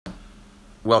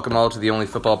Welcome all to the Only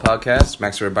Football Podcast.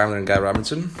 Max Beimler and Guy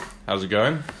Robinson. How's it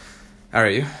going? How are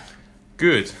you?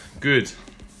 Good.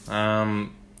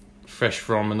 Fresh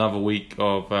from another week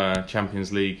of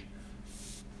Champions League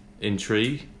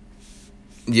intrigue.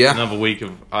 Yeah. Another week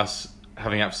of us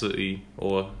having absolutely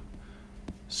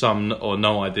some or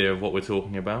no idea of what we're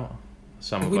talking about.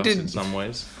 Some of us in some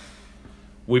ways.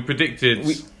 We predicted...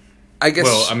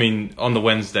 on the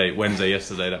Wednesday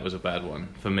yesterday, that was a bad one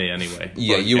for me anyway.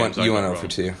 Yeah, you went 0 for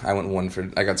 2. I went 1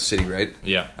 for... I got City right.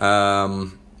 Yeah.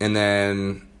 And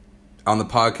then on the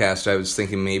podcast, I was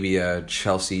thinking maybe a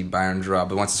Chelsea-Bayern draw,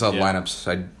 but once I saw the lineups,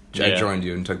 I joined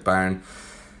you and took Bayern.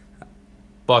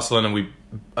 Barcelona,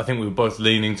 I think we were both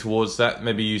leaning towards that.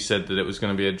 Maybe you said that it was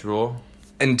going to be a draw.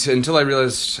 Until I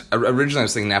realized... Originally, I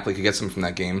was thinking Napoli could get something from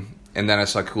that game. And then I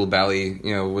saw Koulibaly,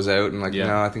 was out, and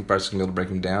no, I think Barca's going to be able to break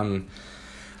him down.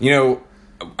 And,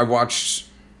 I watched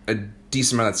a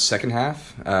decent amount of that second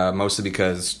half, mostly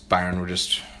because Bayern were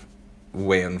just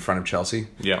way in front of Chelsea.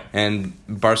 Yeah. And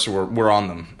Barca were on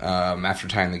them after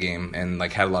tying the game, and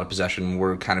had a lot of possession.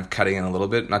 Were kind of cutting in a little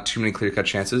bit, not too many clear-cut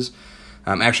chances.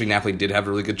 Actually, Napoli did have a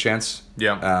really good chance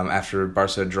after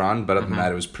Barca had drawn, but other than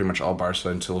that, it was pretty much all Barca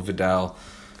until Vidal...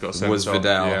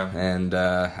 and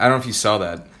I don't know if you saw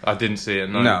that. I didn't see it.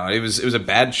 No, it was a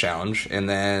bad challenge, and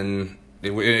then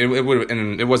it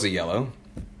was a yellow,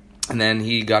 and then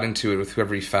he got into it with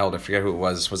whoever he fouled. I forget who it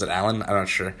was. Was it Allen? I'm not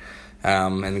sure.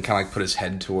 And then kind of put his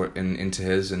head into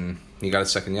his, and he got a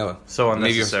second yellow. So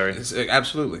unnecessary.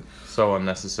 Absolutely. So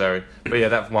unnecessary. But yeah,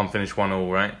 that one finished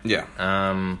 1-1, right? Yeah.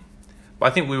 But I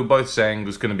think we were both saying it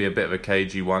was going to be a bit of a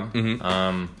cagey one.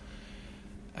 Mm-hmm.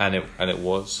 And it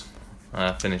was.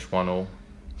 Finished 1-1.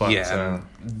 But,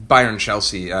 Bayern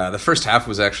Chelsea. The first half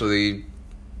was actually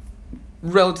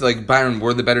relatively Bayern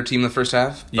were the better team in the first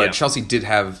half, but Chelsea did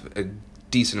have a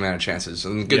decent amount of chances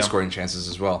and good scoring chances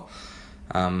as well.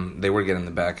 They were getting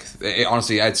the back.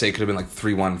 Honestly, I'd say it could have been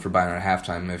 3-1 for Bayern at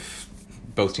halftime if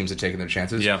both teams had taken their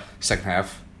chances. Yeah. Second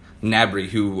half, Gnabry,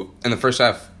 who in the first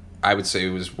half I would say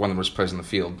was one of the worst players on the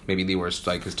field, maybe the worst.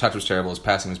 His touch was terrible, his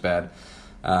passing was bad.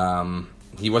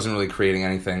 He wasn't really creating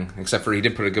anything, except for he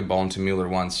did put a good ball into Mueller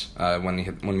once when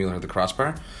Mueller hit the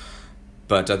crossbar.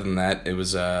 But other than that, it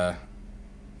was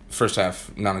first half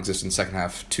non-existent, second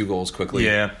half 2 goals quickly.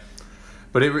 Yeah,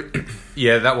 but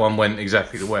that one went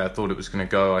exactly the way I thought it was going to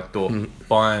go. I thought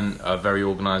Bayern are very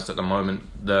organised at the moment.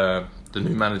 The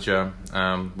new manager,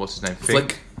 what's his name?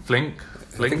 Flick. I think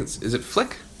is it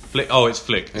Flick? Flick. Oh, it's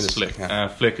Flick. It's Flick. Yeah.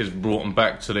 Flick has brought them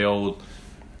back to the old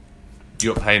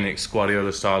Jupp Heynck's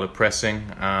Guardiola style of pressing.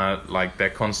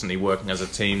 They're constantly working as a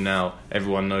team now.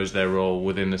 Everyone knows their role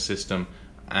within the system,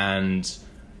 and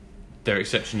they're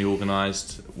exceptionally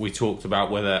organised. We talked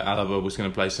about whether Alaba was going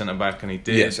to play centre back, and he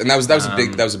did. Yes, and that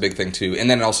was a big thing too. And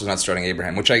then also not starting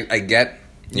Abraham, which I get,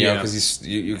 because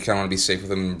you kind of want to be safe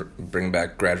with him and bring him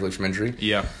back gradually from injury.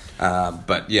 Yeah.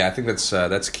 But I think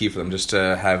that's key for them, just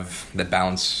to have the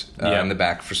balance in the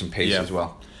back for some pace as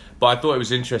well. But I thought it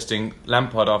was interesting.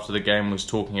 Lampard, after the game, was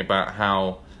talking about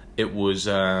how it was...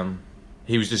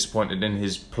 he was disappointed in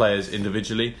his players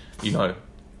individually.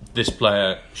 This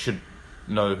player should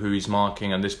know who he's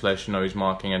marking, and this player should know he's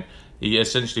marking. And he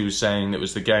essentially was saying it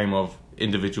was the game of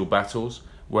individual battles,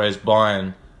 whereas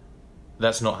Bayern,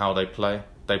 that's not how they play.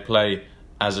 They play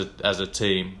as a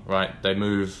team, right? They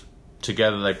move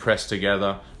together, they press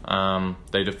together,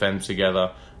 they defend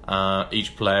together.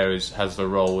 Each player has the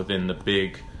role within the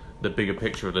bigger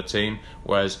picture of the team,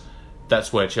 whereas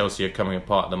that's where Chelsea are coming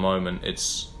apart at the moment.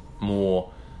 It's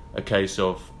more a case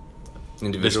of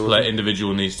this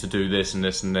individual needs to do this and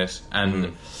this and this,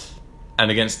 and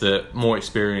against the more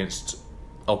experienced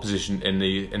opposition in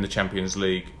the Champions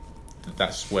League,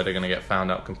 that's where they're going to get found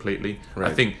out completely.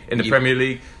 Right. I think in the Premier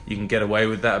League you can get away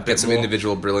with that a bit more. Get some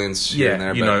individual brilliance here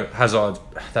and there. Hazard,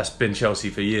 that's been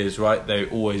Chelsea for years, right? They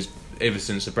always, ever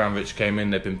since Abramovich came in,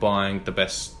 they've been buying the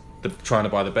best. They're trying to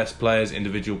buy the best players,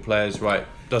 individual players, right?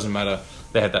 Doesn't matter.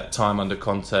 They had that time under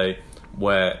Conte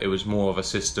where it was more of a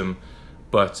system.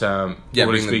 But bring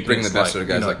the best of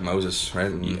guys like Moses, right?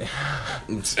 But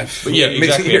exactly.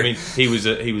 I mean, he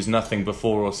was nothing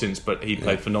before or since, but he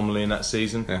played phenomenally in that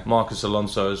season. Yeah. Marcus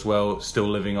Alonso as well, still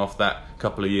living off that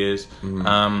couple of years.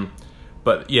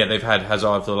 But they've had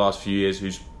Hazard for the last few years,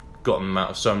 who's gotten them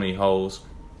out of so many holes.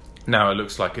 Now it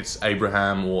looks like it's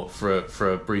Abraham, or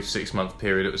for a brief 6-month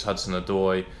period it was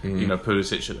Hudson-Odoi,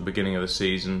 Pulisic at the beginning of the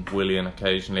season, Willian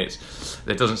occasionally.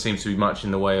 There doesn't seem to be much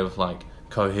in the way of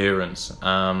coherence,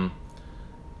 and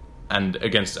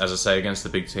against the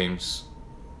big teams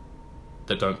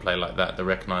that don't play like that, they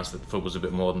recognise that football's a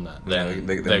bit more than that.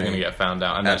 They're going to get found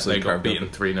out, and they got beaten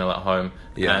 3-0 at home.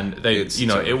 Yeah, and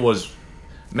it was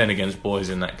men against boys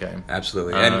in that game.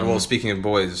 Absolutely. And, well, speaking of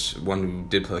boys, one who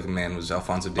did play like a man was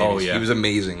Alphonso Davies. He was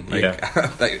amazing.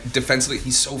 Like, defensively,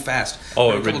 he's so fast.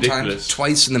 Oh, a couple ridiculous. times,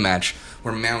 twice in the match,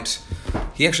 where Mount...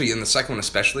 He actually, in the second one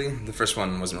especially, the first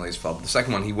one wasn't really his fault, but the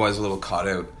second one, he was a little caught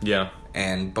out. Yeah.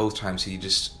 And both times, he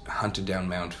just hunted down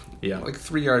Mount. Yeah. Like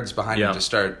 3 yards behind him to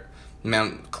start.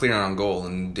 Mount clearing on goal,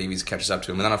 and Davies catches up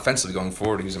to him. And then offensively going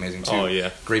forward, he was amazing too. Oh,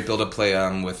 yeah. Great build-up play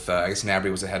with, I guess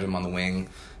Gnabry was ahead of him on the wing.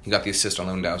 He got the assist on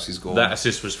Lewandowski's goal. That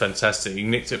assist was fantastic. He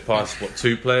nicked it past,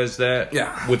 2 players there?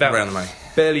 Yeah, without right on the money.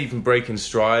 Barely even breaking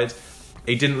stride.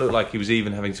 He didn't look like he was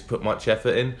even having to put much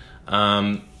effort in.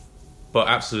 But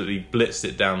absolutely blitzed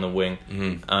it down the wing.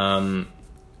 Mm-hmm.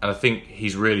 And I think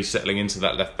he's really settling into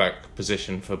that left-back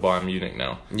position for Bayern Munich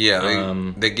now. Yeah,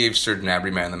 they gave Sir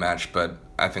Gnabry man of the match, but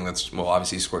I think that's... Well,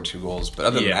 obviously he scored 2 goals. But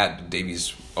other than that,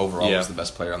 Davies overall was the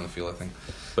best player on the field, I think.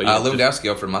 But Lewandowski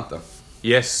out for a month, though.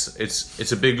 Yes,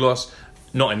 it's a big loss.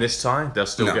 Not in this tie. They'll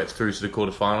still get through to the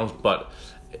quarterfinals, but...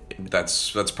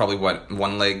 That's probably what,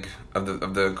 one leg of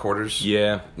the quarters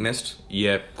missed?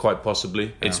 Yeah, quite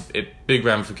possibly. Yeah. It's big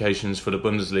ramifications for the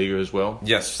Bundesliga as well.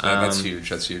 Yes, that's huge.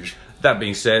 That's huge. That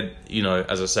being said,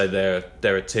 as I say,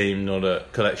 they're a team, not a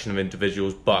collection of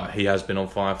individuals, but he has been on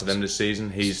fire for them this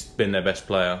season. He's been their best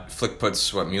player. Flick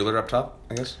puts, Mueller up top,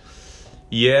 I guess?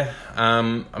 Yeah,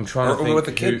 I'm trying to think... What about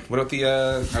the kid? What about the...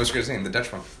 I was going to say, the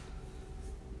Dutch one.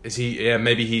 Is he... Yeah,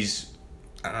 maybe he's...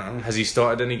 I don't know. Has he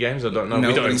started any games? I don't know. No,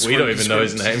 we don't even know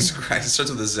his name. It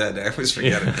starts with a Z. I always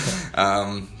forget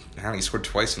it. He scored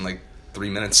twice in 3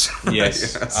 minutes.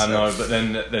 Yes, I know. But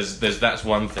then there's that's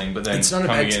one thing. But then it's not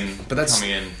coming in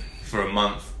for a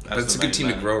month. But it's a good team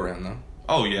to grow around, though.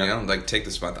 Oh, yeah. Take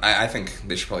this month. I think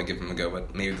they should probably give him a go,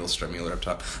 but maybe they'll start Mueller up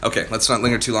top. Okay, let's not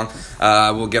linger too long.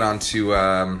 We'll get on to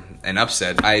an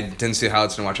upset. I didn't see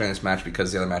highlights and watch any of this match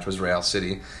because the other match was Real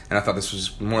City, and I thought this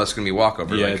was more or less going to be a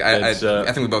walkover. Yeah, I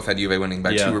think we both had Juve winning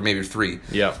by 2 or maybe 3.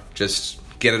 Yeah. Just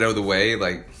get it out of the way,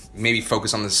 maybe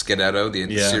focus on the Scudetto,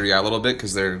 the Serie A a little bit,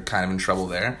 because they're kind of in trouble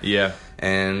there. Yeah.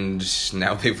 And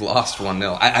now they've lost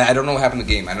 1-0. I don't know what happened in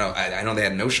the game. I know they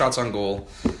had no shots on goal.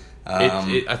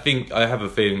 I think I have a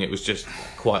feeling it was just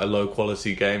quite a low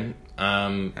quality game.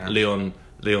 Leon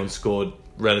scored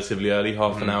relatively early,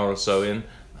 half an hour or so in,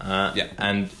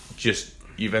 and just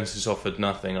Juventus offered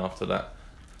nothing after that.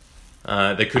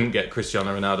 They couldn't get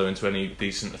Cristiano Ronaldo into any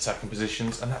decent attacking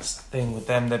positions, and that's the thing with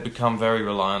them. They've become very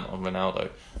reliant on Ronaldo.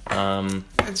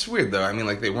 It's weird though.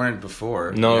 They weren't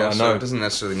before. No, I know. So it doesn't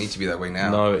necessarily need to be that way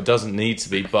now. No, it doesn't need to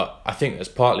be. But I think that's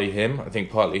partly him. I think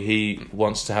partly he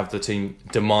wants to have the team,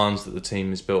 demands that the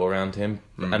team is built around him,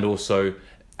 and also,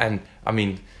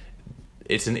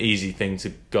 it's an easy thing to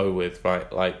go with,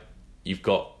 right? You've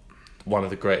got one of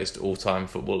the greatest all-time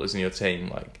footballers in your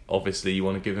team. Obviously, you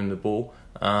want to give him the ball.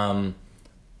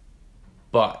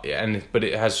 But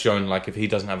it has shown if he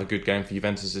doesn't have a good game for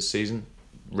Juventus this season,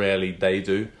 rarely they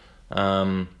do.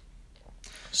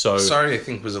 Sarri, I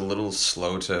think, was a little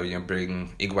slow to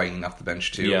bring Higuain off the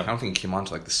bench too. Yeah. I don't think he came on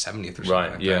to the 70th or something.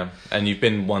 Right, that. And you've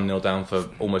been 1-0 down for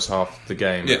almost half the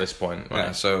game at this point. Right?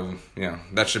 Yeah, so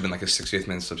that should have been a 60th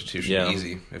minute substitution,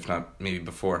 easy, if not maybe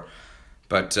before.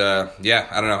 But I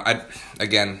don't know.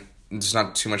 Again, there's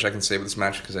not too much I can say about this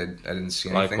match because I didn't see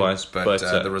anything. Likewise,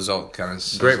 but the result kind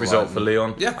of great result for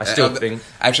Lyon. Yeah, I still think.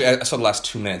 Actually, I saw the last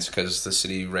 2 minutes because the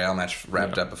City Real match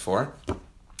wrapped up before,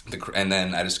 and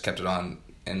then I just kept it on.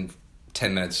 And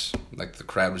 10 minutes, the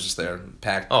crowd was just there,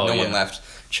 packed. No one left,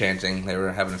 chanting. They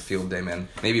were having a field day, man.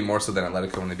 Maybe more so than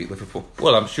Atletico when they beat Liverpool.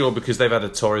 Well, I'm sure because they've had a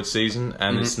torrid season,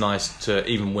 and it's nice to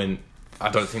even win. I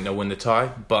don't think they'll win the tie,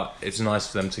 but it's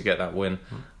nice for them to get that win.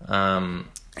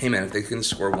 Hey man, if they can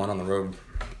score one on the road,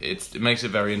 it makes it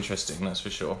very interesting. That's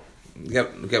for sure.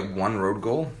 Get one road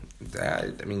goal.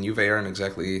 Juve aren't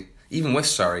exactly, even with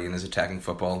Sarri in his attacking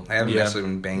football, they haven't necessarily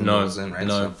been banging goals in, right?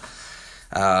 No. So,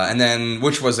 and then,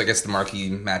 which was, I guess, the marquee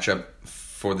matchup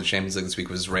for the Champions League this week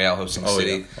was Real hosting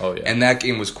City. Oh yeah. And that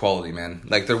game was quality, man.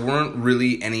 There weren't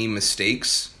really any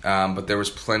mistakes, but there was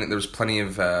plenty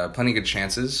of good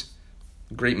chances.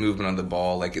 Great movement on the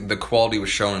ball. The quality was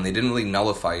shown, and they didn't really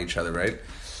nullify each other, right?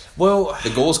 Well, the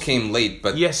goals came late,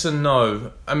 but yes and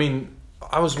no.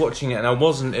 I was watching it, and I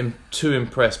wasn't too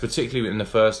impressed, particularly in the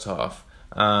first half.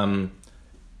 There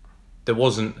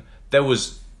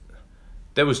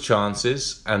was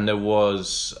chances, and there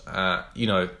was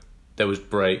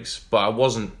breaks, but I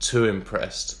wasn't too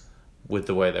impressed with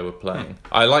the way they were playing.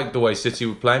 I liked the way City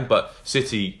were playing, but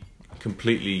City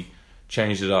completely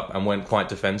changed it up and went quite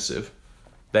defensive.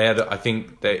 They had, I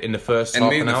think, in the first And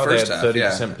half maybe an the hour, they first had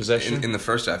half, 30% possession. In the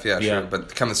first half, yeah, Yeah. sure.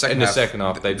 But come the second In the half, second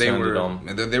half, they turned were, it on.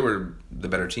 They were the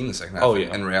better team in the second half. Oh, yeah.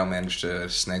 And Real managed to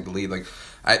snag the lead. Like,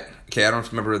 I don't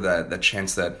remember that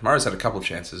chance that Mars had a couple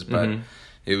chances, but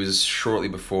it was shortly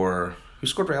before. Who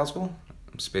scored Real's goal?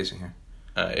 I'm spacing here.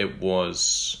 It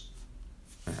was.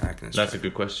 That's a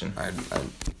good question. I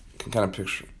can kind of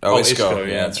picture. Oh, Isco.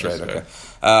 Yeah, that's right. Isco. Okay.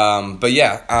 But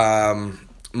yeah,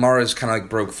 Mars kind of like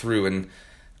broke through, and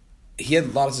he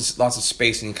had lots of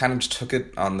space, and he kind of just took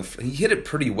it on the. He hit it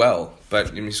pretty well,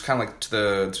 but he's kind of like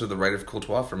to the right of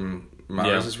Courtois from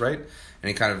Mars' right, and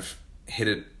he kind of hit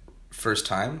it first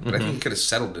time, but I think he could have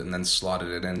settled it and then slotted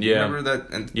it in. Yeah. Remember that?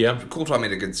 And Courtois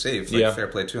made a good save. Like, fair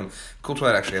play to him.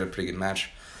 Courtois actually had a pretty good match.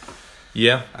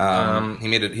 Yeah, he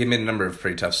made a number of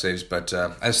pretty tough saves, but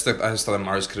I just thought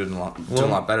Mars could have done a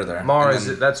lot better there.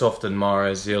 Mahrez, that's often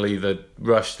Mahrez. He'll either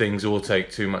rush things or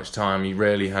take too much time. He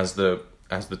rarely has the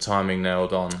timing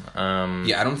nailed on.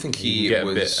 I don't think he get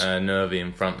was a bit nervy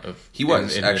in front of. He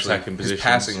was in actually attacking his positions.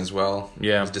 passing as well.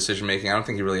 Yeah, his decision making. I don't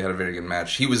think he really had a very good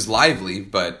match. He was lively,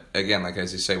 but again, like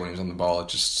as you say, when he was on the ball, it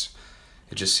just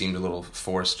seemed a little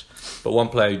forced. But one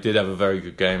player who did have a very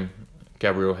good game,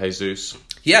 Gabriel Jesus.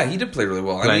 Yeah, he did play really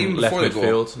well. Playing I mean, left before the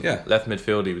goal. midfield. Yeah, left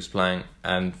midfield he was playing,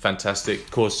 and fantastic.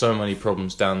 Caused so many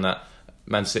problems down that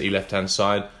Man City left-hand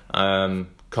side.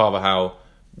 Carvajal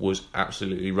was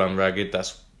absolutely run ragged.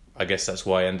 I guess that's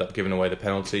why I ended up giving away the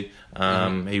penalty.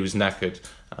 He was knackered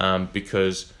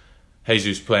because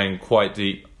Jesus playing quite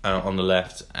deep on the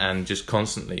left, and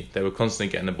they were constantly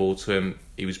getting the ball to him.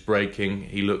 He was breaking.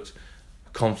 He looked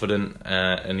confident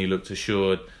and he looked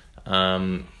assured,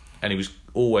 and he was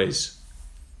always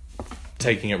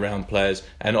taking it round players.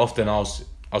 And often I'll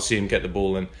see him get the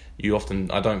ball, and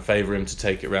I don't favour him to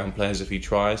take it round players if he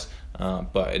tries.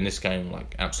 But in this game,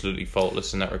 like absolutely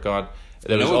faultless in that regard.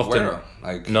 There was often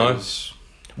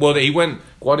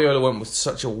Guardiola went with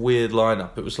such a weird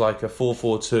lineup. It was like a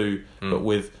 4-4-2, but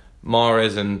with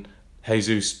Mahrez and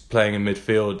Jesus playing in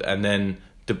midfield, and then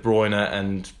De Bruyne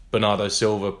and Bernardo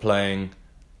Silva playing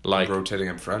like rotating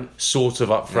up front, sort of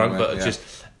up front, just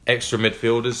extra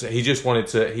midfielders. He just wanted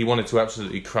to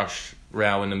absolutely crush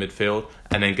Real in the midfield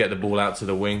and then get the ball out to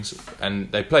the wings,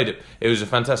 and they played it. It was a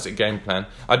fantastic game plan.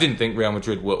 I didn't think Real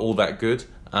Madrid were all that good.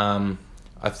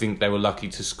 I think they were lucky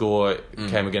to score. It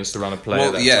came against the run of play.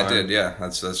 Well, time. it did. Yeah,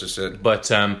 that's just it.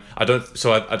 But I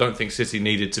don't think City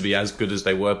needed to be as good as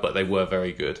they were, but they were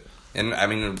very good. And I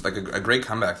mean, like a great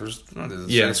comeback. They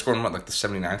scored in like the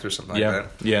 79th or something like that.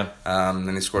 Yeah.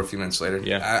 Then they scored a few minutes later.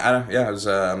 Yeah. It was.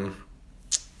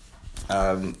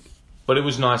 But it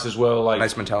was nice as well. Like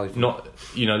nice mentality. Not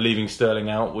leaving Sterling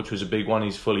out, which was a big one.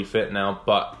 He's fully fit now,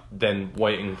 but then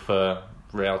waiting for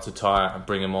Real to tire and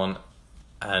bring him on,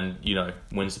 and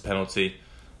wins the penalty.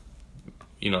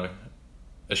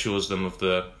 Assures them of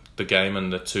the game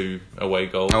and the 2 away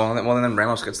goals. Oh, well, and then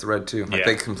Ramos gets the red too. Like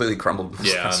they completely crumbled.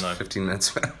 Yeah, I know. 15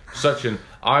 minutes.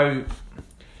 I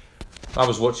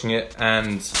was watching it,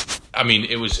 and I mean,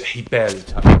 he barely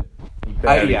touched it.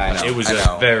 I know. It was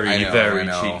a very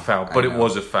cheap foul, but it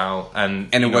was a foul, and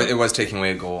it was taking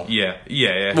away a goal. Yeah.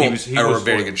 Well, he was a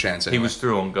very good chance. Anyway. He was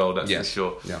through on goal, that's for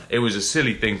sure. Yeah. It was a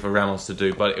silly thing for Ramos to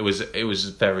do, but it was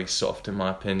very soft in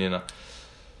my opinion.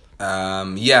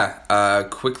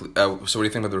 Quickly. So, what do you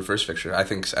think about the reverse fixture? I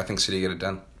think City get it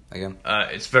done again.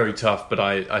 It's very tough, but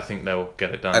I think they'll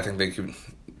get it done. I think they could.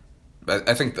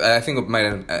 I think it might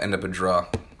end up a draw.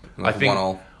 Like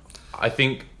 1-1. I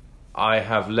think I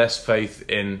have less faith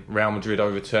in Real Madrid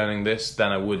overturning this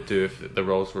than I would do if the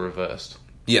roles were reversed.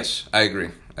 Yes, I agree.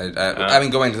 I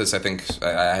mean, going into this, I think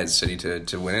I had City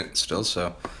to win it still,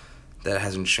 so that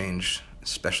hasn't changed,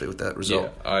 especially with that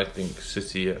result. Yeah, I think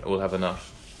City will have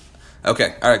enough.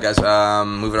 Okay, all right, guys.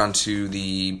 Moving on to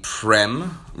the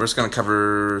Prem. We're just going to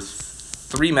cover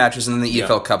 3 matches and then the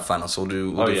EFL Cup final, so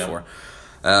we'll do 4.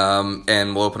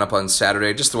 And we'll open up on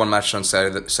Saturday. Just the one match on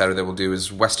Saturday that we'll do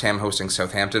is West Ham hosting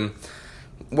Southampton.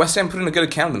 West Ham put in a good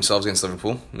account of themselves against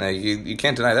Liverpool. Now, you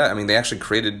can't deny that. I mean, they actually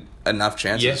created enough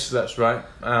chances. Yes, that's right.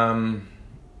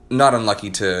 Not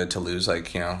unlucky to lose.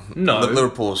 No.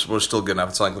 Liverpool were still good enough.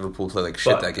 It's not like Liverpool played like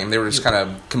shit that game. They were just kind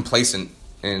of complacent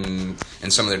in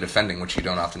some of their defending, which you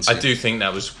don't often see. I do think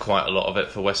that was quite a lot of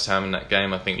it for West Ham in that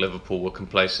game. I think Liverpool were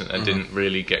complacent and didn't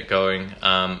really get going,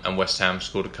 and West Ham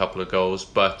scored a couple of goals.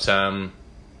 But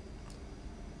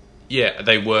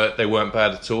they weren't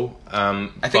bad at all. I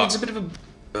think it's a bit of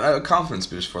a confidence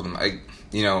boost for them. I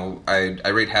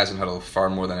rate Hasenhuttl far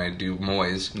more than I do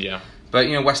Moyes. Yeah, but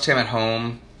West Ham at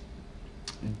home,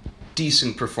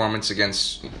 decent performance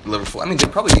against Liverpool. I mean, they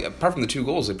probably, apart from the 2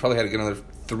 goals, they probably had to get another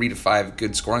 3 to 5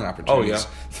 good scoring opportunities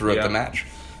throughout the match.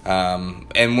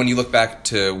 And when you look back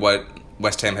to what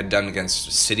West Ham had done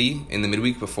against City in the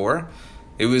midweek before,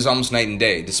 it was almost night and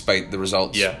day, despite the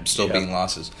results still being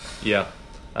losses. Yeah.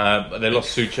 But they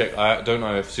lost Souček. I don't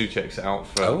know if Souček's out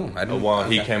for a while.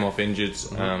 Okay. He came off injured,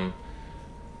 and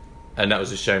that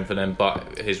was a shame for them.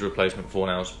 But his replacement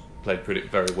Fornals played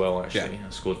very well, actually.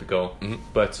 Scored the goal.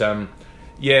 But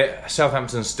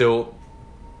Southampton still,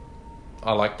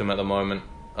 I like them at the moment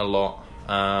a lot.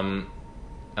 And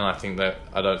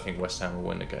I don't think West Ham will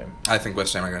win the game. I think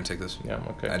West Ham are going to take this. Yeah,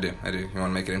 okay. I do. You want to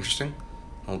make it interesting?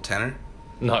 A little tenor?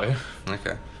 No.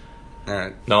 Okay. All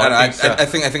right. No, I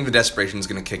think the desperation is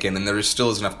going to kick in, and there still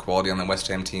is enough quality on the West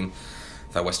Ham team.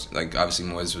 I thought obviously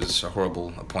Moyes was a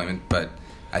horrible appointment, but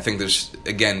I think there's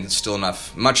still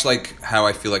enough. Much like how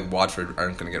I feel like Watford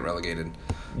aren't going to get relegated.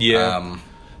 Yeah.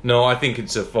 No, I think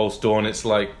it's a false dawn. It's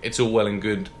like it's all well and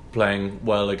good playing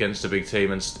well against a big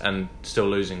team and still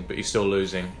losing, but you're still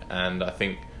losing, and I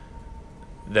think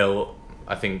they'll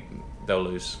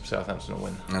lose. Southampton will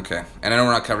win. Okay. And I know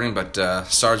we're not covering, but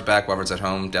Sarr's back, Watford's at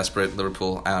home, desperate,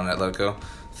 Liverpool out on Atletico,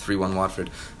 3-1 Watford.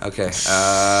 Okay.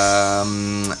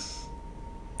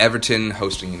 Everton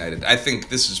hosting United. I think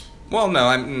this is... Well,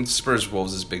 no, Spurs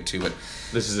Wolves is big too, but...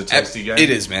 This is a tasty game. It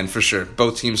is, man, for sure.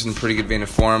 Both teams in pretty good vein of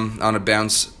form, on a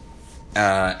bounce.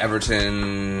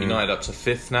 Everton... United up to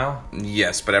 5th now?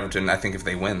 Yes, but Everton, I think if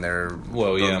they win,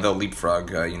 they'll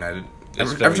leapfrog United.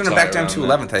 Everton are back down to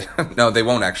 11th. No, they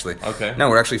won't actually. Okay. No,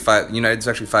 we're actually United's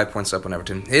actually 5 points up on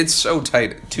Everton. It's so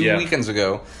tight. 2 weekends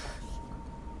ago,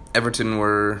 Everton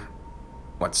were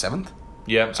 7th?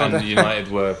 Yeah, and United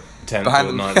were 10th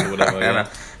or 9th or whatever.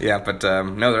 Yeah, but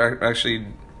no, they're actually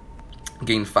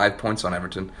gained 5 points on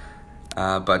Everton.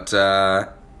 But I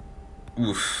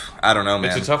don't know,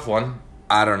 man. It's a tough one.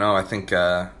 I don't know. I think.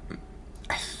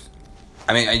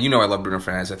 I mean, I love Bruno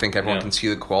Fernandes. I think everyone can see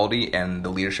the quality and the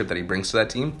leadership that he brings to that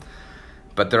team.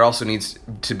 But there also needs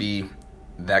to be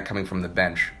that coming from the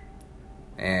bench.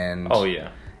 And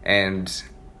And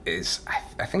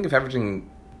I think if Everton,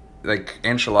 like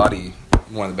Ancelotti,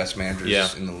 one of the best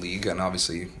managers in the league, and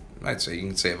obviously I'd say you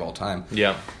can say of all time.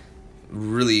 Yeah.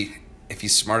 Really, if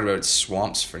he's smart about it,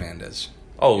 swamps Fernandes.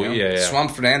 Oh, yeah.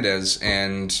 Swamp Fernandes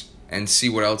and see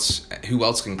who else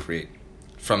can create.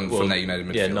 From that United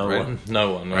midfield,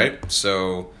 no one, right?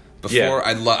 So before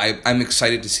I'm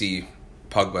excited to see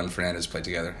Pogba and Fernandes play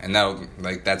together, and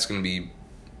that's going to be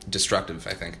destructive.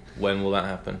 I think. When will that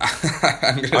happen?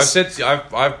 I've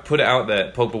put it out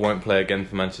there. Pogba won't play again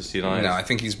for Manchester United. No, I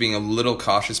think he's being a little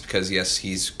cautious because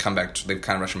he's come back. They've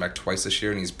kind of rushed him back twice this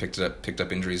year, and he's picked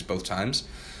up injuries both times.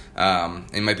 He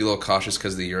might be a little cautious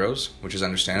because of the Euros, which is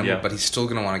understandable. But he's still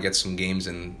going to want to get some games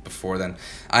in before then.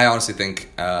 I honestly think.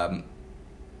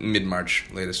 Mid-March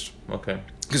latest. Okay.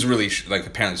 Because really,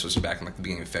 apparently it's supposed to be back in the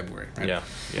beginning of February, right?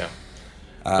 Yeah.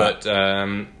 But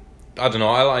I don't know.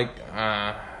 I like.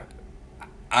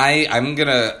 I'd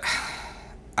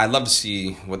love to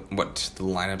see what the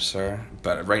lineups are,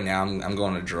 but right now I'm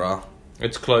going to draw.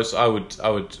 It's close. I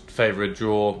would favour a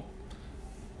draw.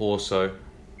 Also,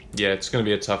 it's going to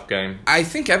be a tough game. I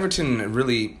think Everton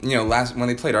really, when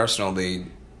they played Arsenal, they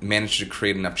managed to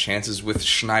create enough chances with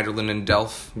Schneiderlin and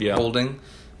Delph holding.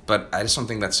 But I just don't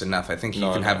think that's enough. I think you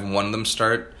can have one of them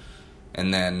start,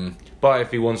 and then... But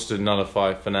if he wants to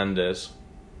nullify Fernandes,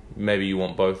 maybe you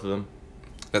want both of them.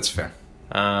 That's fair.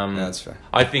 That's fair.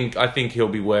 I think he'll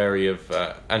be wary of...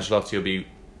 Ancelotti will be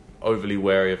overly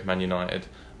wary of Man United.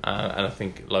 And I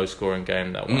think low-scoring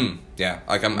game, that one. Yeah.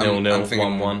 I'm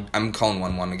thinking 1-1. I'm calling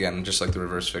 1-1 again, just like the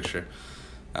reverse fixture.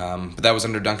 But that was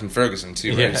under Duncan Ferguson,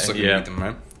 too, right? Just looking to beat them,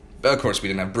 right? But of course, we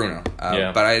didn't have Bruno.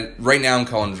 But right now I'm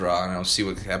calling draw, and I'll see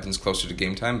what happens closer to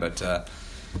game time. But that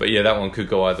one could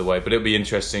go either way. But it'll be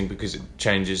interesting because it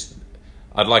changes.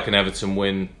 I'd like an Everton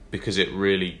win because it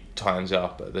really tightens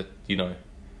up.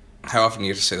 How often do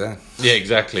you get to say that? Yeah,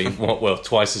 exactly.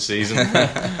 Twice a season.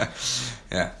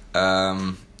 Yeah.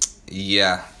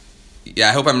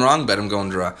 I hope I'm wrong, but I'm going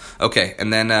draw. Okay,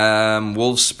 and then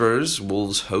Spurs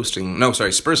hosting,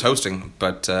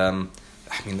 but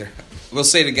we'll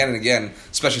say it again and again,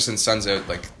 especially since Son's out.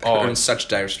 They're in such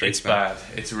dire straits. It's bad.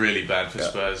 It's really bad for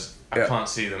Spurs. I can't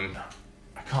see them.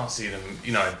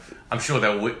 I'm sure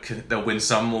they'll win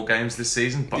some more games this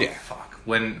season. But fuck,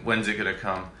 when's it gonna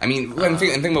come? I mean, when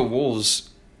thinking about Wolves,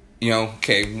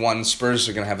 Spurs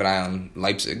are gonna have an eye on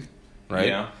Leipzig, right?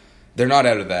 Yeah. They're not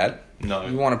out of that. No.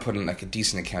 You want to put in a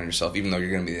decent account of yourself, even though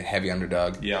you're going to be the heavy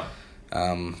underdog. Yeah.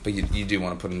 But you do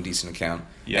want to put in a decent account.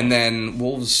 Yeah. And then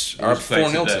Wolves are up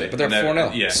 4-0 today, but they're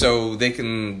 4-0. Yeah. So they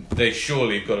can... They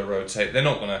surely have got to rotate. They're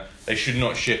not going to... They should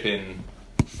not ship in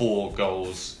 4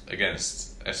 goals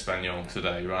against Espanyol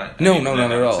today, right? No, not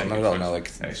at all. Not at all. No,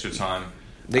 like extra time.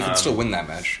 They can still win that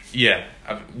match. Yeah,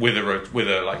 with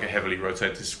a like a heavily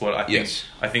rotated squad.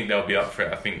 I think they'll be up for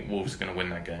it. I think Wolves are going to win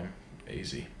that game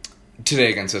easy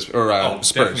today against us or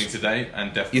Spurs. Definitely today,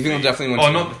 and definitely. You think they'll definitely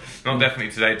win? Not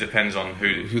definitely today. Depends on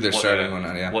who they're starting on.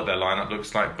 Yeah. What their lineup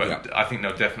looks like, but I think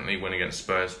they'll definitely win against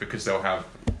Spurs because they'll have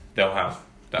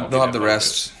the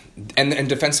rest. And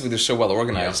defensively, they're so well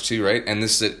organized too, right? And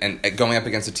going up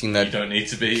against a team that you don't need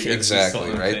to be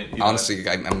exactly right. Honestly,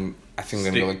 I think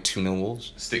I'm going to go 2-0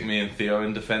 Wolves. Stick me and Theo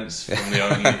in defence from the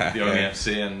only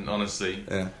FC, and honestly,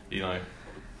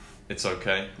 it's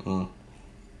okay. Mm.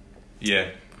 Yeah,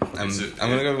 I'm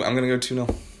gonna go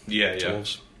 2-0. Yeah,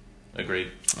 Wolves.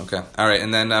 Agreed. Okay, all right,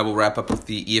 and then we'll wrap up with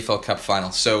the EFL Cup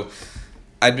final. So,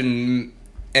 I've been,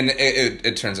 and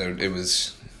it turns out it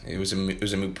was a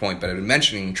moot point, but I've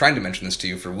been trying to mention this to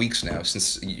you for weeks now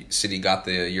since City got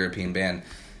the European ban.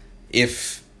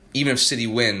 Even if City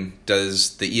win,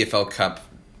 does the EFL Cup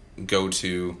go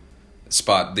to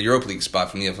the Europa League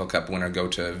spot from the EFL Cup winner go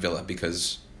to Villa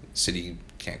because City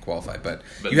can't qualify? But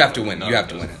you have to win. You have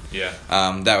to win it. Yeah.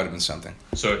 That would have been something.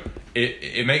 So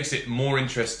it makes it more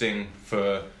interesting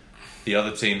for the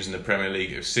other teams in the Premier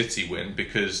League if City win,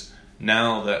 because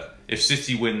now that if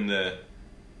City win the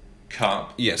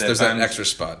Cup, there's that extra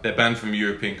spot. They're banned from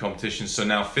European competitions, so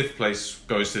now 5th place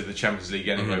goes to the Champions League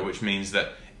anyway, which means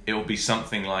that it will be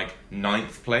something like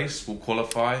 9th place will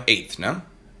qualify. 8th, no?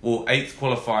 Well, 8th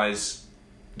qualifies.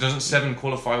 Doesn't 7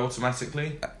 qualify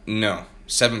automatically? No,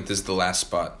 7th is the last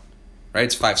spot, right?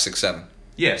 It's 5, 6, 7.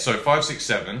 Yeah, so 5, 6,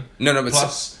 7. No, but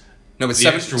plus but the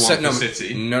 7, extra one for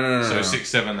City. No. So 6,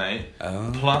 7, 8.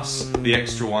 Plus the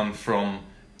extra one from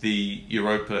the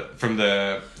Europa, from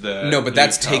the no, but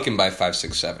that's Cup. taken by 5,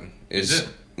 6, 7. Is it?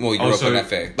 Well, Europa and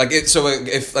FA. So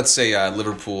if let's say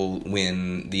Liverpool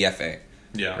win the FA,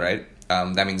 right?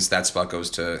 That means that spot goes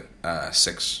to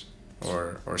 6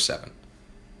 or 7.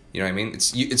 You know what I mean?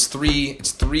 It's three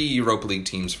Europa League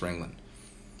teams for England.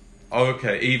 Oh,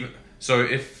 okay. Even so,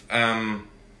 if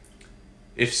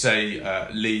say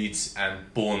Leeds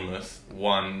and Bournemouth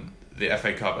won the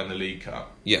FA Cup and the League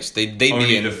Cup. Yes, they'd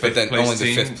be in, but then only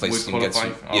the 5th place team gets.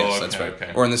 Yes, that's right.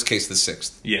 Okay. Or in this case, the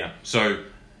 6th. Yeah. So,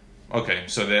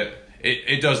 so that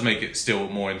it does make it still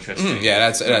more interesting.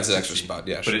 That's an extra spot.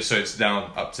 Yeah, but it's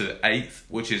now up to the 8th,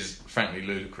 which is frankly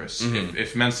ludicrous.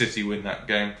 If Man City win that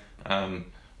game,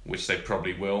 which they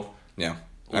probably will. Yeah.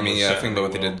 I mean, think about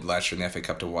what they did last year in the FA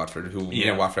Cup to Watford, who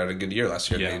Watford had a good year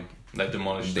last year. Yeah. They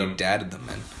demolished them. They dadded them,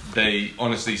 man. They,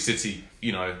 honestly, City,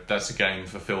 that's a game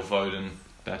for Phil Foden.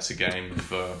 That's a game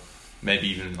for maybe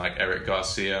even like Eric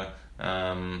Garcia,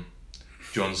 John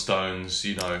Stones,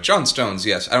 John Stones,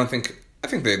 yes. I think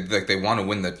they want to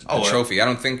win the trophy.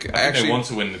 I think they want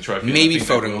to win the trophy. Maybe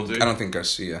Foden. I don't think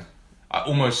Garcia.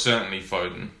 Almost certainly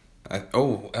Foden.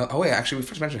 Wait, actually, we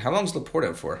first mentioned, how long was Laporte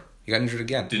out for? He got injured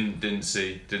again. Didn't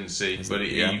see. But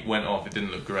he went off. It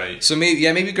didn't look great. So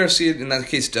maybe Garcia in that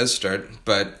case does start.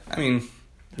 But I mean,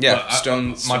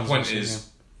 Stones. My point is,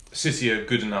 City are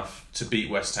good enough to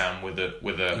beat West Ham with a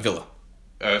Villa.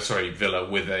 Villa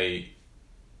with a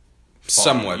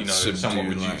somewhat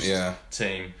reduced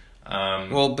team.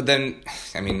 But then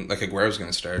I mean, like Aguero's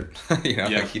going to start. Like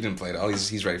he didn't play at all.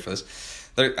 He's ready for this.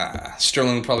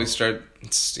 Sterling will probably start.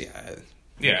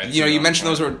 Yeah, you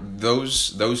mentioned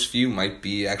those few might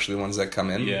be actually the ones that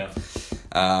come in. Yeah.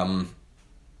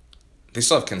 They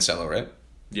still have Cancelo, right?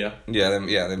 Yeah.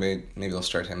 They maybe they'll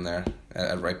start him there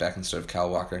at right back instead of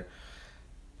Kyle Walker.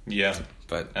 Yeah.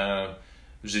 But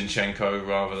Zinchenko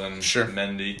rather than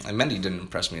Mendy. And Mendy didn't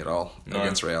impress me at all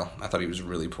against Real. I thought he was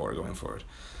really poor going forward.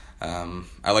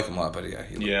 I like him a lot, but he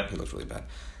looked really bad.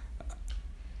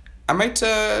 I might.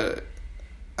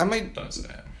 Don't say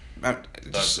it.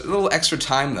 Just a little extra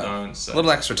time, though. Don't say a little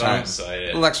extra time. Don't say it.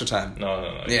 A little extra time.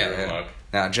 No. Yeah.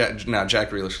 Now Jack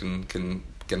Grealish can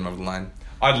get him over the line.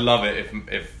 I'd love it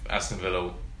if Aston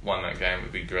Villa won that game. It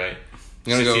would be great.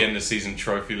 City end the season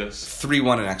trophyless.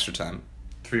 3-1 in extra time.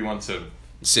 3-1 to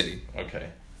City. Okay.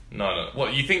 No.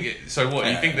 What you think? So what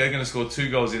you think they're going to score 2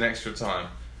 goals in extra time?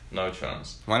 No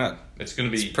chance. Why not? It's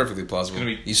going to be perfectly plausible.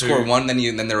 You score 1,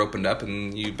 then they're opened up,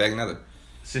 and you bag another.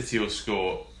 City will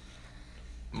score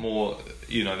more.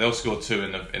 They'll score 2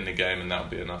 in the game, and that'll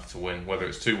be enough to win. Whether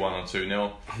it's 2-1 or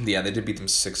 2-0. Yeah, they did beat them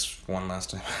 6-1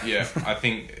 last time. Yeah, I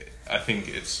think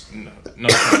it's no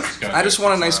chance going. I just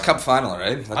want a nice cup final,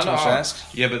 right? That's what I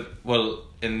ask. Yeah, but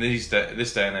in this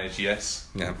day and age, yes.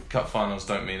 Yeah. Cup finals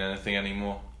don't mean anything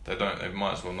anymore. They don't. They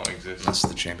might as well not exist. That's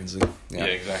the Champions League. Yeah,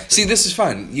 exactly. See, this is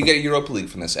fun. You get a Europa League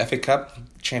from this. FA Cup,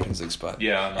 Champions League spot.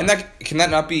 Yeah, I know. And can that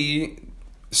not be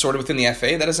sort of within the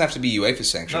FA. That doesn't have to be UEFA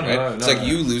sanctioned, right? It's like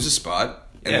you lose a spot,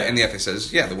 and the FA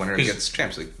says, the winner gets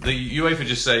Champions League. The UEFA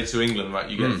just say to England, right,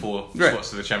 you get 4 spots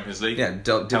to the Champions League. Yeah,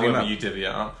 however you divvy it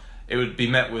up. It would be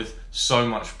met with so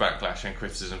much backlash and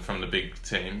criticism from the big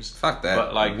teams. Fuck that.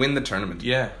 But, like, win the tournament.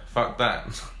 Yeah, fuck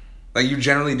that. Like you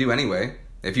generally do anyway.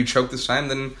 If you choke this time,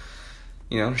 then,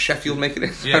 Sheffield make it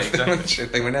in. Yeah, exactly.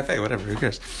 They win FA, whatever, who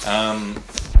cares?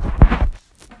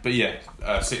 But yeah,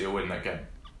 City will win that game.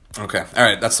 Okay,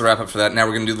 alright, that's the wrap-up for that. Now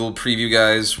we're going to do the little preview,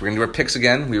 guys. We're going to do our picks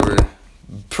again. We were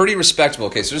pretty respectable.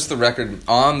 Okay, so just the record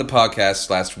on the podcast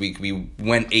last week, we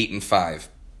went 8-5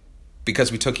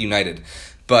 because we took United.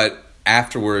 But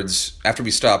afterwards, after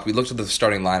we stopped, we looked at the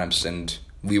starting lineups and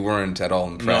we weren't at all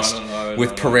impressed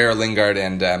with Pereira, Lingard,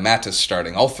 and Mattis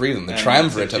starting. All three of them. The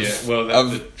triumvirate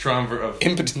of triumvirate of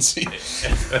impotency.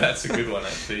 That's a good one,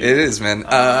 actually. It is, man.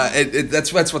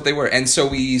 That's what they were. And so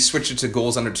we switched it to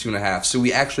goals under 2.5. So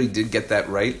we actually did get that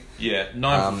right. Yeah,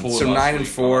 9 for 4. So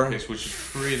 9-4, which is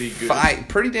pretty good.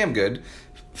 Pretty damn good.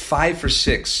 5 for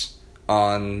 6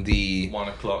 on the 1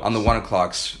 o'clock. On the 1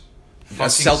 o'clocks.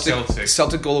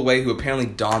 Celtic goal away, who apparently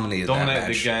dominated that match.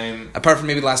 The game. Apart from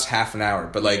maybe the last half an hour.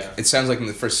 But it sounds like in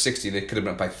the first 60, they could have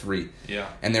been up by 3. Yeah.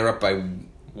 And they were up by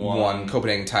 1.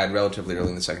 Copenhagen tied relatively early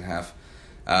in the second half.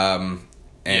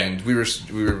 We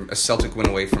were a Celtic win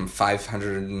away from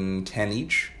 510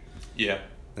 each. Yeah.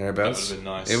 Thereabouts. That would have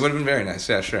been nice. It would have been very nice,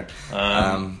 yeah, sure.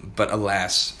 But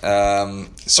alas.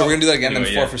 So we're going to do that again, then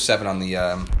 4 for 7 on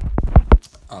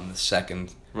the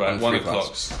second. Right, 1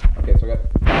 o'clocks. Okay, so I got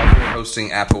hosting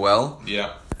Apoel.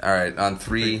 Yeah. All right, on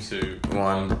 3, 2,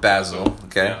 1, Basel.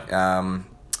 Okay. Yeah.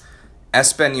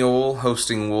 Espanyol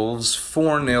hosting Wolves,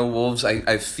 4-0 Wolves.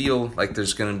 I feel like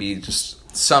there's going to be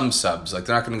just some subs. Like,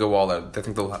 they're not going to go all out. I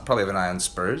think they'll probably have an eye on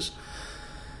Spurs.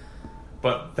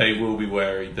 But they will be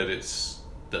wary that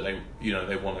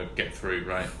they want to get through,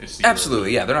 right?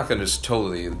 Absolutely, yeah. They're not going to just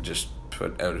totally just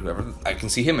put out whoever. I can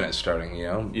see Jimenez starting,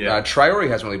 Yeah. Traore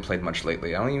hasn't really played much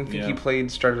lately. I don't even think he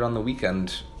started on the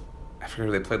weekend. I forget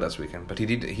who they played last weekend, but he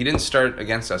didn't start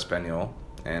against Espanyol,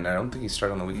 and I don't think he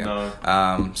started on the weekend.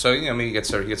 No. So maybe he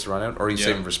gets a run out, or he's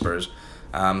saving for Spurs.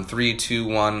 3, 2,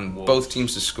 1, Wolves. both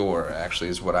teams to score. Actually,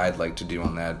 is what I'd like to do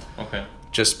on that. Okay.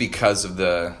 Just because of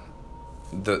the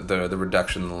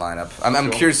reduction in the lineup. I'm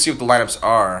curious to see what the lineups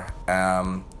are.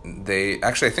 I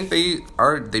think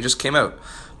they just came out.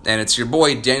 And it's your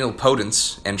boy Daniel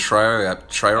Podence and Traore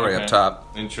up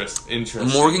top. Interesting.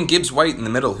 Morgan Gibbs-White in the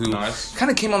middle, who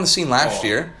kind of came on the scene last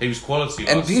year. He was quality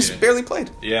and he's barely played.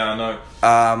 Yeah, I know.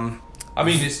 I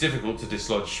mean, it's difficult to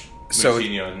dislodge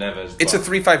Moutinho and Neves. It's a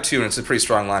 3-5-2, and it's a pretty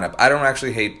strong lineup. I don't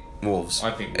actually hate Wolves. I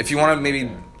think if you want to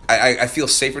maybe... I feel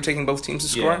safer taking both teams to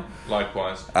score. Yeah,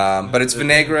 likewise. But it's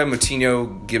Vinegra,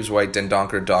 Moutinho, Gibbs-White,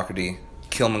 Dendoncker, Doherty,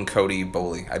 Kilman, Cody,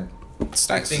 Bowley. It's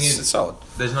nice. It's solid.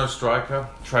 There's no striker.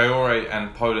 Traore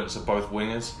and Podence are both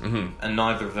wingers, and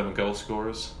neither of them are goal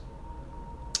scorers.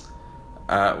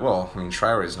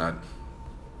 Traore is not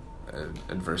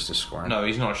adverse to scoring. No,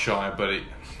 he's not shy, but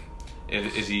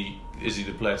is he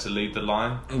the player to lead the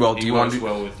line? Well, do you want to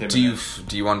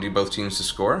do both teams to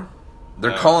score?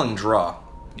 They're calling draw.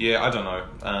 Yeah, I don't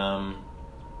know.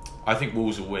 I think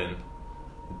Wolves will win.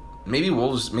 Maybe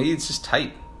Wolves. Maybe it's just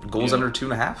tight. Goals under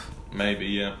 2.5. Maybe,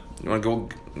 yeah. You want to go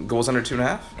goals under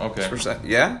 2.5? Okay. Switch that.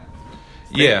 Yeah.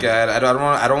 Yeah. God, I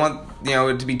don't want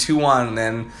it to be 2-1 and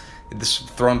then just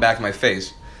thrown back in my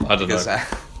face. I don't know.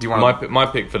 Do you want my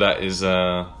pick for that is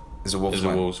a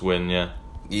Wolves win. Yeah.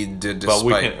 You did, but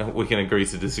we can agree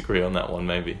to disagree on that one,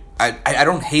 maybe. I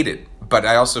don't hate it, but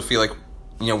I also feel like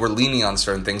we're leaning on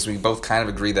certain things. We both kind of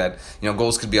agree that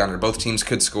goals could be under. Both teams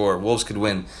could score. Wolves could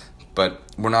win, but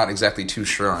we're not exactly too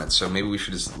sure on it. So maybe we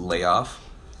should just lay off.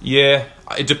 Yeah,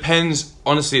 it depends.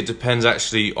 Honestly, it depends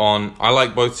actually on... I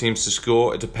like both teams to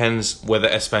score. It depends whether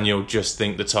Espanyol just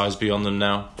think the tie's beyond them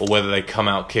now or whether they come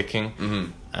out kicking.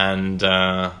 Mm-hmm. And...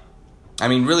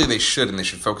 really they should, and they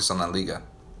should focus on that Liga.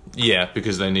 Yeah,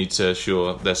 because they need to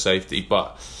assure their safety,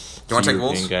 but... Do you want to take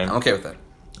Wolves? I'm okay with that.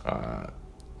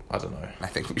 I don't know. I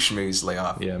think we should maybe just lay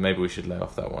off. Yeah, maybe we should lay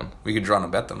off that one. We could draw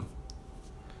and bet them.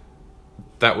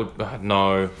 That would...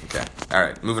 no. Okay. All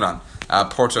right, moving on.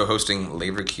 Porto hosting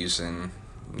Leverkusen.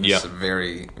 It's a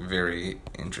very, very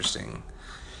interesting.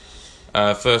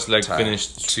 First leg tie.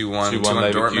 Finished 2-1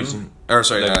 Leverkusen.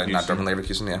 Dortmund. Not Dortmund,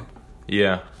 Leverkusen, yeah.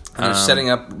 Yeah. And they're setting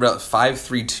up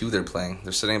 5-3-2 they're playing.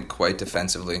 They're setting up quite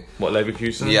defensively. What,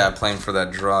 Leverkusen? Yeah, playing for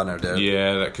that draw, no doubt.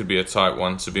 Yeah, that could be a tight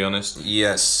one, to be honest.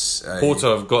 Yes.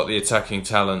 Porto have got the attacking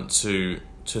talent to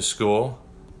score.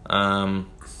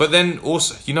 But then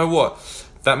also, you know what?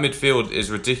 That midfield is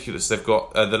ridiculous. They've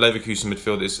got... the Leverkusen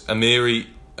midfield is Amiri,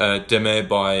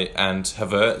 Dembele and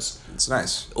Havertz. It's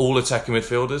nice. All attacking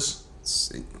midfielders.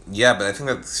 Yeah, but I think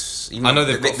that's... I know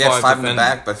they've got they have 5 in the defend-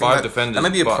 back, but I think five defenders, that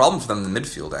might be a but- problem for them in the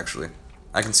midfield, actually.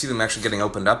 I can see them actually getting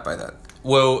opened up by that.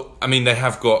 Well, I mean, they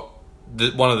have got...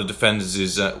 one of the defenders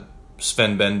is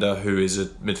Sven Bender, who is a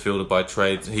midfielder by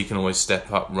trade. He can always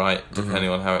step up right,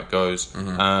 depending on how it goes.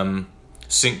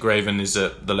 Sinkgraven is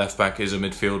the left back, is a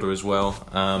midfielder as well.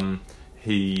 And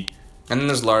then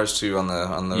there's Lars too on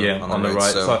the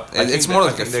right. So it's more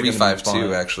like a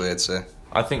 3-5-2 actually, I'd say.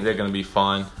 I think they're going to be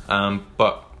fine.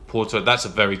 But Porto, that's a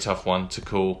very tough one to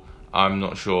call. I'm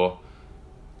not sure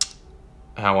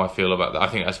how I feel about that. I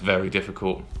think that's very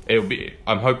difficult.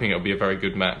 I'm hoping it'll be a very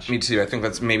good match. Me too. I think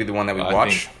that's maybe the one that we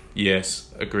watch.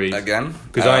 Yes, agreed. Again,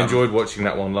 because I enjoyed watching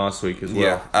that one last week as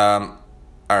well. Yeah.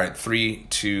 All right, 3,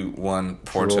 2, 1,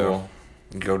 Porto.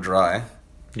 Draw. Go dry.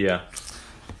 Yeah.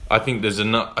 I think there's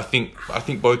enough. I think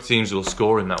both teams will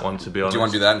score in that one. To be honest, do you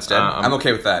want to do that instead? I'm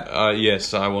okay with that.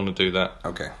 Yes, I want to do that.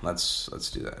 Okay, let's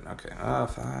do that. Okay. Oh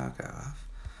fuck off.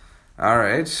 All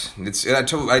right. I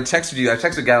texted you. I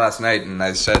texted a guy last night, and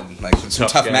I said like some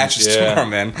tough matches tomorrow,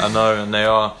 man. I know, and they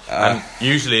are. And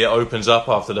usually it opens up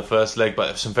after the first leg,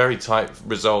 but some very tight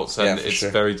results, and it's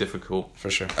very difficult. For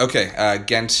sure. Okay.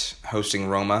 Ghent hosting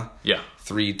Roma. Yeah.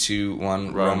 3, 2,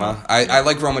 1, Roma. I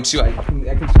like Roma too. I can see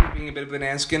it being a bit of an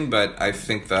Anskin, but I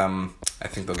think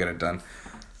they'll get it done.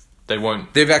 They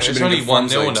won't. They've actually been only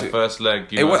 1-0 in the first leg.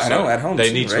 I know at home.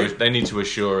 They need to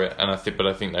assure it, and I think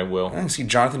they will. I see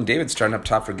Jonathan David starting up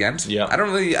top for Ghent. Yeah.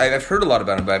 I've heard a lot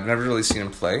about him, but I've never really seen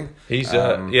him play. He's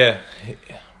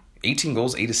 18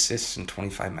 goals, 8 assists in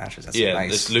 25 matches. That's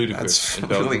nice. It's ludicrous.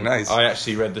 That's really nice. I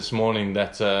actually read this morning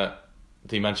that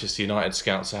the Manchester United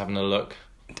scouts are having a look.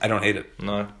 I don't hate it.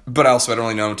 No. But also, I don't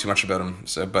really know too much about him.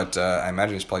 So, but I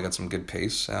imagine he's probably got some good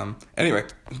pace. Anyway,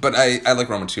 but I like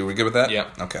Roma too. Are we good with that? Yeah.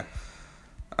 Okay.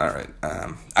 All right.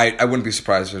 I wouldn't be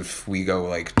surprised if we go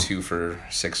like 2 for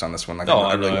 6 on this one. Like,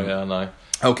 I know.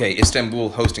 Okay,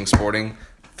 Istanbul hosting Sporting.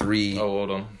 3. Oh,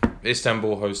 hold on.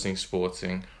 Istanbul hosting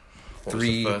Sporting. What 3. Was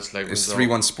the first leg It's result?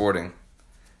 3-1 Sporting.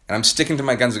 And I'm sticking to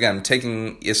my guns again. I'm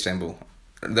taking Istanbul.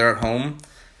 They're at home.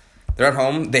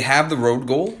 They have the road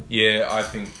goal. Yeah, I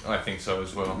think so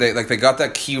as well. They got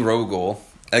that key road goal.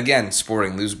 Again,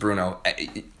 Sporting lose Bruno.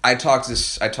 I talked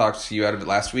to you out of it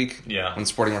last week. Yeah. When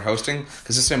Sporting were hosting,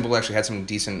 because Istanbul actually had some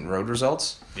decent road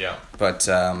results. Yeah. But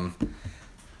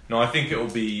no, I think it will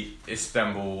be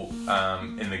Istanbul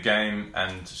in the game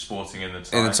and Sporting in the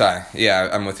tie. In the tie, yeah,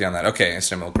 I'm with you on that. Okay,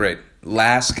 Istanbul, great.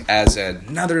 Lask AZ,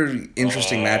 another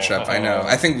interesting matchup. I know.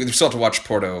 I think we still have to watch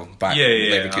Porto by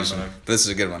Leverkusen. But this is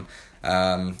a good one.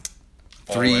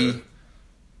 3,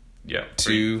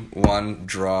 2, 1,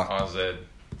 draw.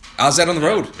 AZ on the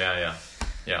road.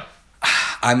 Yeah.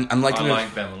 I'm liking it. I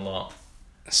like them a lot.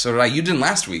 So did I. You didn't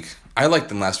last week. I liked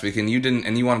them last week, and you didn't.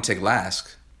 And you want to take Lask,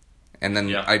 and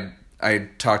then I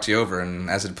talked you over,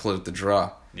 and AZ pulled it the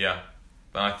draw. Yeah,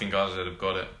 but I think AZ have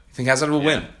got it. You think AZ will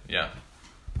win? Yeah.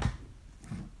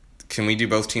 Can we do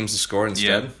both teams to score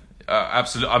instead? Yeah,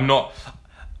 absolutely.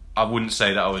 I wouldn't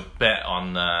say that I would bet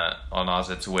on AZ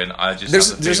to win. I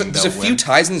just there's a few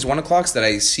ties in these 1 o'clocks that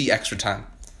I see extra time.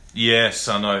 Yes,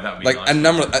 I know that'd be like nice. a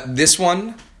number. This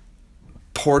one,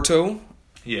 Porto.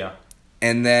 Yeah.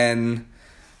 And then,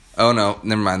 oh no,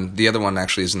 never mind. The other one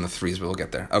actually is in the 3s, but we'll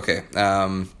get there. Okay.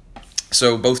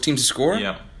 So both teams to score.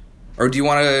 Yeah. Or do you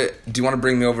want to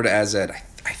bring me over to AZ?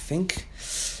 I think,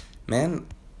 man,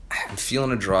 I'm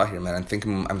feeling a draw here, man. I'm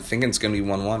thinking it's gonna be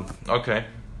 1-1. Okay.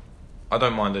 I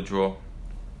don't mind a draw.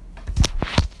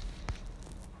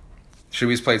 Should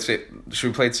we play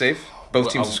it safe?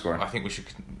 Both teams to score. I think we should.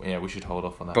 Yeah, we should hold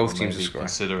off on that. Both teams to score.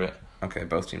 Consider it. Okay,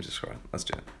 both teams to score. Let's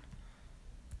do it.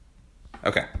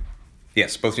 Okay.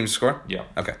 Yes, both teams to score. Yeah.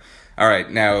 Okay. All right.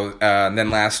 Now, then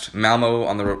last, Malmo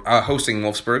on the hosting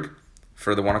Wolfsburg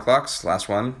for the 1 o'clocks. Last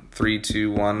one. 3,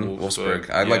 2, 1. Wolfsburg.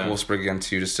 I like Wolfsburg again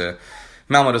too.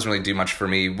 Malmo doesn't really do much for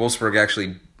me. Wolfsburg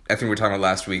actually, I think we were talking about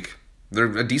last week.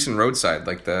 They're a decent roadside,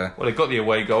 Well, they got the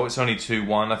away goal. It's only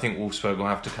 2-1. I think Wolfsburg will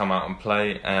have to come out and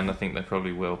play, and I think they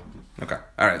probably will. Okay.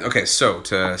 All right. Okay. So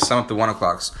to sum up the 1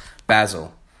 o'clocks,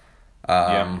 Basel,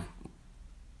 Porto,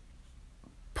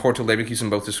 Leverkusen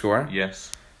both to score.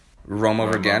 Yes. Roma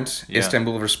over Ghent. Yeah.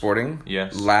 Istanbul over Sporting.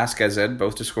 Yes. Lask AZ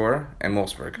both to score, and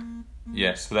Wolfsburg.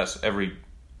 Yes. So that's every.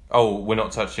 Oh, we're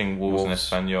not touching Wolves and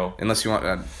Espanyol. Unless you want.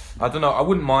 I don't know. I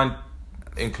wouldn't mind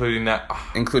including that.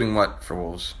 Including what for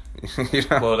Wolves? You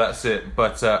know? Well, that's it.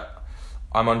 But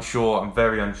I'm unsure. I'm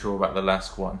very unsure about the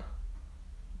Lask one.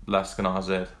 Lask and AZ.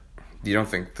 You don't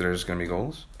think there's going to be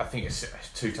goals? I think it's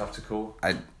too tough to call.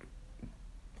 I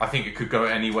think it could go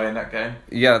any way in that game.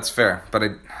 Yeah, that's fair. But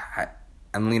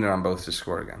I'm leaning on both to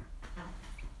score again.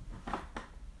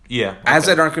 Yeah. Okay. AZ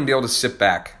aren't going to be able to sit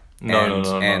back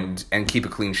No. and keep a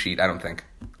clean sheet, I don't think.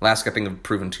 Lask, I think, have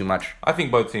proven too much. I think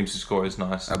both teams to score is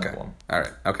nice. In Okay. that one. All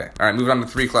right, moving on to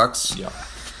 3 o'clocks. Yeah.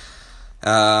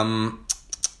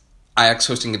 Ajax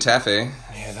hosting Getafe.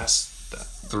 Yeah, that's...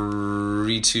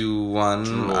 3-2-1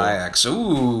 Draw. Ajax.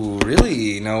 Ooh,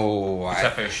 really? No.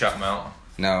 Getafe shut them out.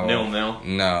 No. 0-0.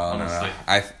 No, honestly.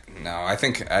 I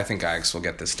think Ajax will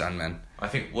get this done, man. I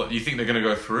think... What, you think they're going to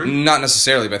go through? Not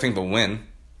necessarily, but I think they'll win.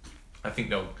 I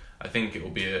think it will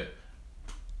be a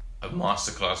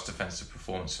masterclass defensive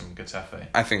performance from Getafe.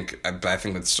 I think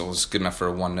that still is good enough for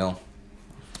a 1-0.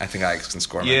 I think Ajax can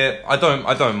score. Man. Yeah, I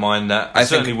don't mind that. I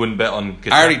certainly wouldn't bet on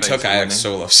Getafe. I already took Ajax winning.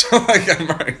 solo, so I'm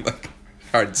already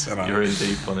hard set on. You're in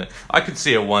deep on it. I could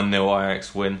see a 1-0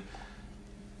 Ajax win.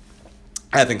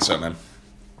 I think so, man.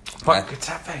 But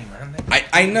Getafe, man.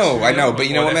 I know, but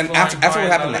you know what, man? They're After flying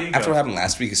what high in La happened, after what Liga. happened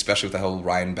last week, especially with the whole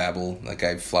Ryan Babel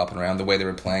guy flopping around, the way they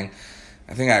were playing,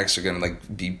 I think Ajax are gonna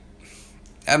be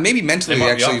maybe mentally They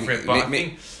might actually. be up for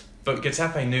it, but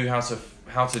Getafe knew how to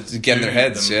get in their do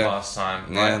heads, them yeah. last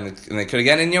time. Yeah, Right? and they could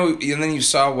again, and then you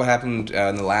saw what happened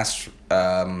in the last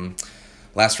round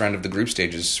of the group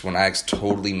stages when Ajax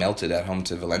totally melted at home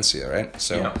to Valencia, right?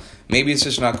 So Yeah. maybe it's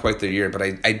just not quite their year, but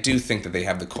I do think that they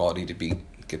have the quality to beat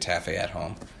Getafe at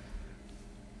home.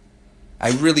 I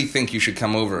really think you should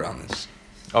come over on this.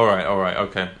 All right,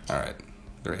 okay. All right,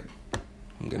 great.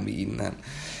 I'm gonna be eating that.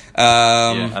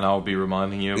 Yeah, and I'll be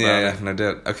reminding you about Yeah, it. no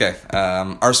doubt. Okay,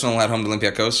 Arsenal at home to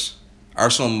Olympiacos.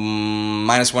 Arsenal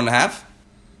 -1.5.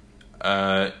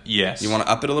 Yes. You want to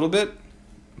up it a little bit?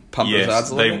 Pump those Yes, odds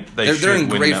a little bit? they're They're in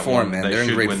win great that form, one. man. They They're in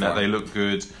should great win form. that. They look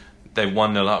good. They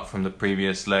 1-0 up from the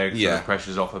previous leg, so Yeah. the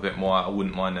pressure's off a bit more. I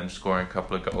wouldn't mind them scoring a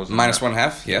couple of goals. on that.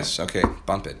 -1.5? Yes? Okay,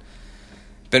 bump it.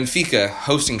 Benfica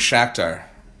hosting Shakhtar.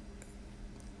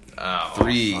 Oh,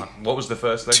 3. fuck. What was the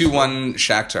first leg? 2-1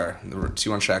 Shakhtar.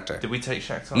 2-1 Shakhtar. Did we take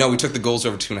Shakhtar? No, we took the goals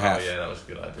over 2.5. Oh yeah, that was a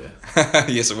good idea.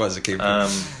 Yes, it was. It came All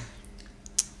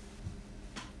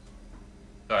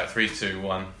right,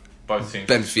 3-2-1. Both teams.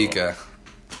 Benfica.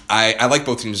 I like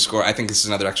both teams to score. I think this is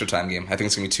another extra time game. I think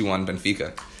it's going to be 2-1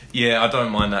 Benfica. Yeah, I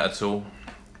don't mind that at all.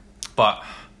 But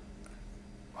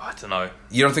I don't know.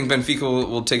 You don't think Benfica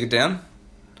will take it down?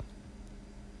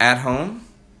 At home?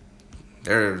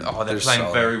 They're Playing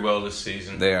solid. very well this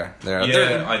season. They are.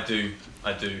 Yeah, I do.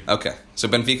 Okay. So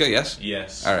Benfica, yes?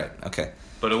 Yes. All right. Okay.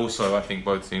 But also, I think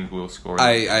both teams will score.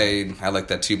 I like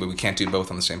that too, but we can't do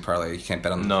both on the same parlay. You can't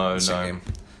bet on the same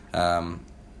game.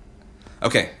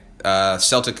 Okay.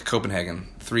 Celtic Copenhagen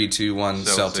 3-2-1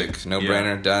 Celtic. No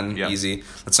brainer, done, easy.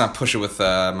 Let's not push it with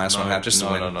 -1.5 just to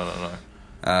win. No.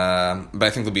 But I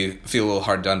think they'll feel a little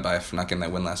hard done by for not getting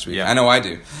that win last week. Yeah. I know I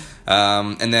do.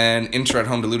 And then Inter at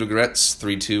home to Ludogorets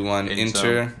 3-2-1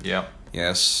 Inter. Yeah.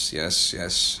 Yes.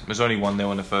 There's only 1-0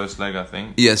 in the first leg, I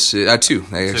think. Yes, 2.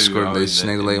 They 2, scored. They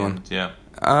snagged the late one. end, yeah.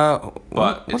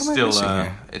 But It's still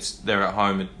they're at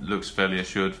home. It looks fairly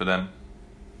assured for them.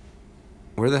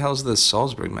 Where the hell's the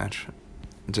Salzburg match?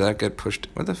 Did that get pushed?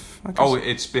 Where the fuck? Oh,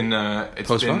 it's been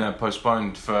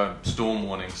Postponed? for storm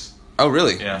warnings. Oh,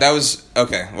 really? Yeah. That was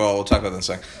okay. Well, we'll talk about that in a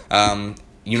sec.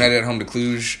 United at home to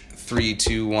Cluj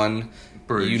 3-2-1.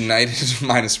 Bruges. United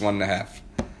 -1.5.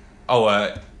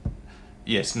 Oh,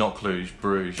 yes, not Cluj,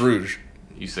 Bruges. Bruges.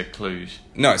 You said Cluj.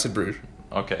 No, I said Bruges.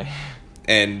 Okay.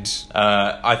 And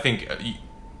I think,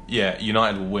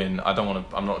 United will win. I'm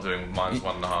not doing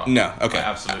 -1.5. no, okay,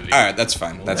 Absolutely. All right, that's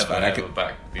fine. We'll That's never, fine. I ever could.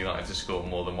 back United to score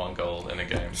more than 1 goal in a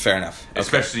game. Fair enough. Okay.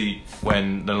 Especially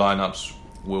when the lineups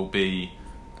will be,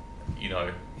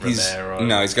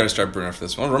 Romero. He's got to start Bruno for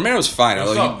this one. Romero's fine.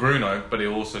 He'll start Bruno, but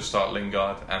he'll also start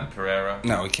Lingard and Pereira.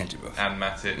 No, we can't do both. And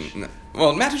Matic. No.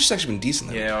 Well, Matic has actually been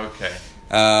decent. Though. Yeah, okay.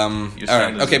 All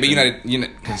right. Okay, but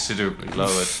United. Considerably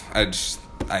lowered.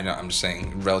 I know. I'm just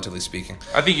saying, relatively speaking.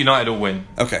 I think United will win.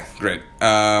 Okay, great.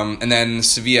 And then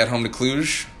Sevilla at home to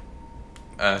Cluj.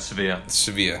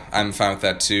 Sevilla. I'm fine with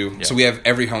that too. Yeah. So we have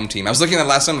every home team. I was looking at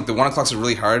last time. Like the 1 o'clocks are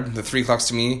really hard. The 3 o'clocks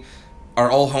to me are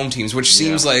all home teams, which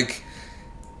seems like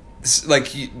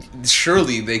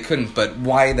surely they couldn't. But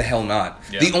why the hell not?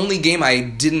 Yeah. The only game I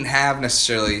didn't have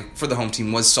necessarily for the home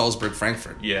team was Salzburg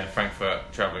Frankfurt. Yeah,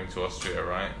 Frankfurt travelling to Austria,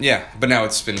 right? Yeah, but now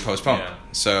it's been postponed. Yeah.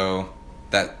 So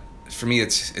that for me,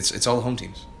 it's all home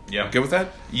teams. Yeah. Good with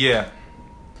that? Yeah.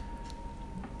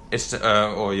 It's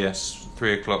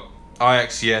 3 o'clock.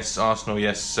 Ajax, yes. Arsenal,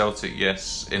 yes. Celtic,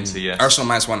 yes. Inter, yes. Arsenal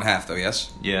 -1.5 though.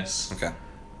 Yes. Yes. Okay.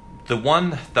 The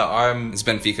one that I'm... Is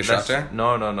Benfica Shakhtar?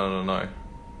 No.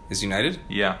 Is United?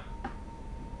 Yeah.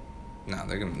 No,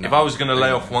 they're gonna. No, If I was going to lay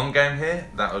gonna off one game here,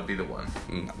 that would be the one.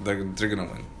 win. No, they're gonna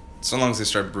win. So long as they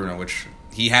start Bruno, which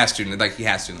he has to. Like he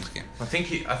has to in this game. I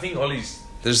think Ollie's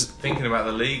There's thinking about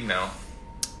the league now.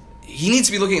 He needs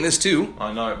to be looking at this too.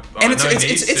 I know, and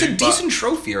it's a decent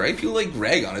trophy, right? People like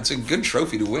rag on it. It's a good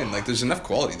trophy to win. Like there's enough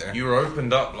quality there. You were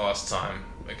opened up last time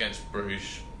against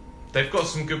Bruges. They've got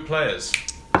some good players.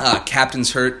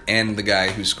 Captain's hurt, and the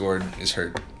guy who scored is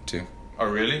hurt too. Oh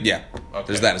really? Yeah. Okay.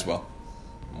 There's that as well.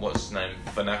 What's his name?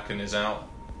 Van Aken is out.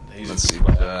 Let's see.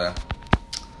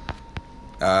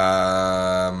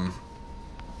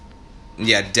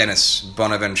 Yeah, Dennis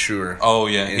Bonaventure. Oh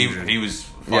yeah, he was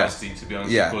feisty to be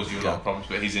honest. Yeah, Caused you a lot of problems,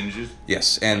 but he's injured.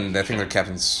 Yes, and I think their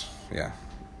captain's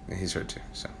he's hurt too.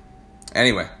 So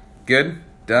anyway, good,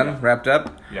 done, wrapped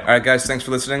up. Yeah. All right, guys, thanks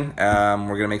for listening.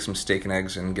 We're gonna make some steak and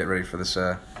eggs and get ready for this.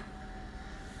 And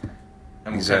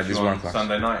we'll catch you on 1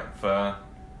 Sunday night for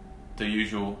the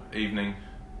usual evening.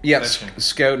 Yeah, session.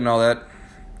 scout and all that.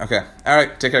 Okay, all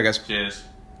right, take care, guys. Cheers.